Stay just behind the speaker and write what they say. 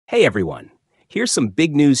Hey everyone, here's some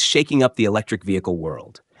big news shaking up the electric vehicle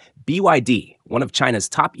world. BYD, one of China's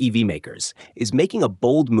top EV makers, is making a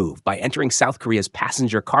bold move by entering South Korea's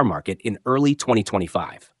passenger car market in early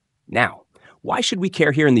 2025. Now, why should we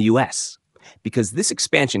care here in the US? Because this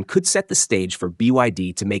expansion could set the stage for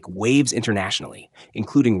BYD to make waves internationally,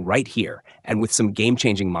 including right here and with some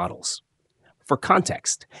game-changing models. For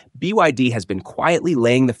context, BYD has been quietly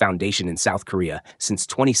laying the foundation in South Korea since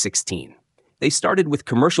 2016. They started with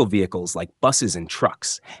commercial vehicles like buses and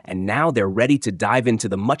trucks, and now they're ready to dive into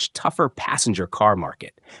the much tougher passenger car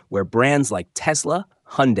market, where brands like Tesla,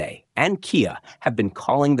 Hyundai, and Kia have been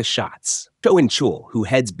calling the shots. Cho who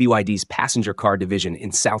heads BYD's passenger car division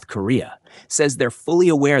in South Korea, says they're fully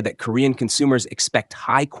aware that Korean consumers expect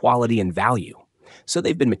high quality and value, so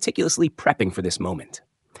they've been meticulously prepping for this moment.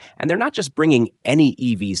 And they're not just bringing any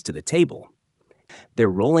EVs to the table. They're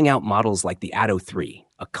rolling out models like the Atto 3,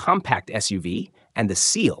 a compact SUV, and the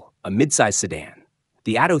Seal, a midsize sedan.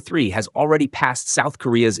 The Atto 3 has already passed South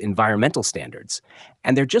Korea's environmental standards,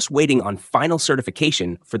 and they're just waiting on final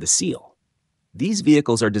certification for the Seal. These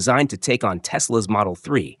vehicles are designed to take on Tesla's Model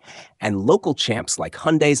 3 and local champs like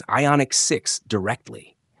Hyundai's IONIQ 6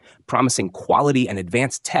 directly, promising quality and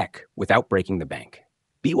advanced tech without breaking the bank.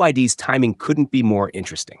 BYD's timing couldn't be more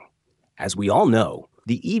interesting. As we all know,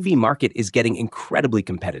 the EV market is getting incredibly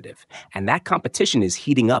competitive, and that competition is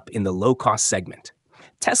heating up in the low-cost segment.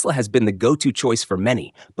 Tesla has been the go-to choice for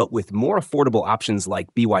many, but with more affordable options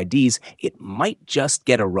like BYD's, it might just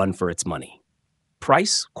get a run for its money.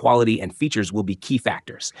 Price, quality, and features will be key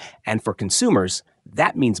factors, and for consumers,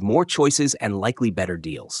 that means more choices and likely better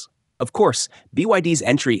deals. Of course, BYD's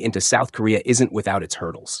entry into South Korea isn't without its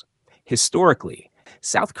hurdles. Historically,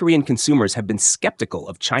 South Korean consumers have been skeptical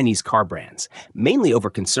of Chinese car brands, mainly over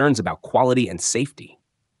concerns about quality and safety.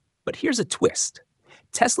 But here's a twist.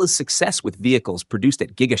 Tesla's success with vehicles produced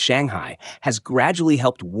at Giga Shanghai has gradually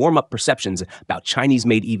helped warm up perceptions about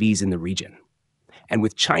Chinese-made EVs in the region. And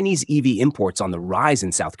with Chinese EV imports on the rise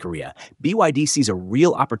in South Korea, BYD sees a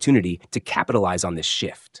real opportunity to capitalize on this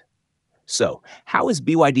shift. So, how is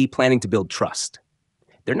BYD planning to build trust?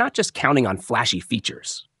 They're not just counting on flashy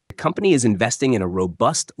features. The company is investing in a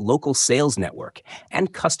robust local sales network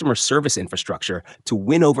and customer service infrastructure to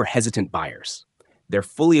win over hesitant buyers. They're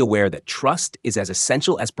fully aware that trust is as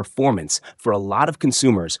essential as performance for a lot of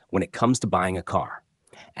consumers when it comes to buying a car.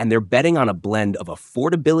 And they're betting on a blend of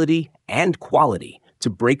affordability and quality to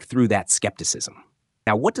break through that skepticism.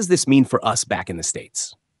 Now, what does this mean for us back in the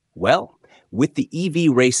States? Well, with the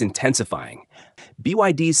EV race intensifying,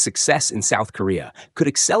 BYD's success in South Korea could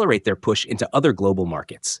accelerate their push into other global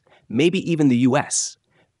markets, maybe even the US,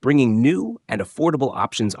 bringing new and affordable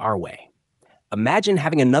options our way. Imagine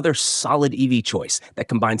having another solid EV choice that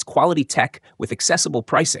combines quality tech with accessible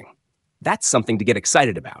pricing. That's something to get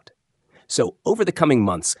excited about. So, over the coming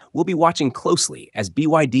months, we'll be watching closely as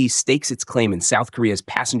BYD stakes its claim in South Korea's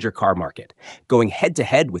passenger car market, going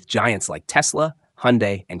head-to-head with giants like Tesla,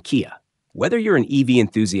 Hyundai, and Kia. Whether you're an EV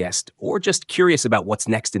enthusiast or just curious about what's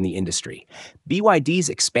next in the industry, BYD's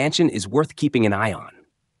expansion is worth keeping an eye on.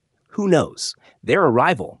 Who knows? Their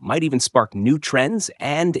arrival might even spark new trends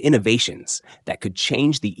and innovations that could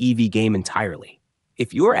change the EV game entirely.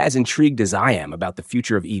 If you're as intrigued as I am about the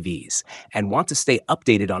future of EVs and want to stay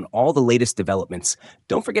updated on all the latest developments,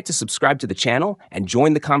 don't forget to subscribe to the channel and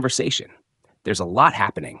join the conversation. There's a lot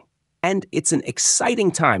happening, and it's an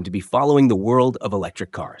exciting time to be following the world of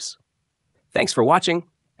electric cars. Thanks for watching,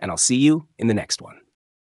 and I'll see you in the next one.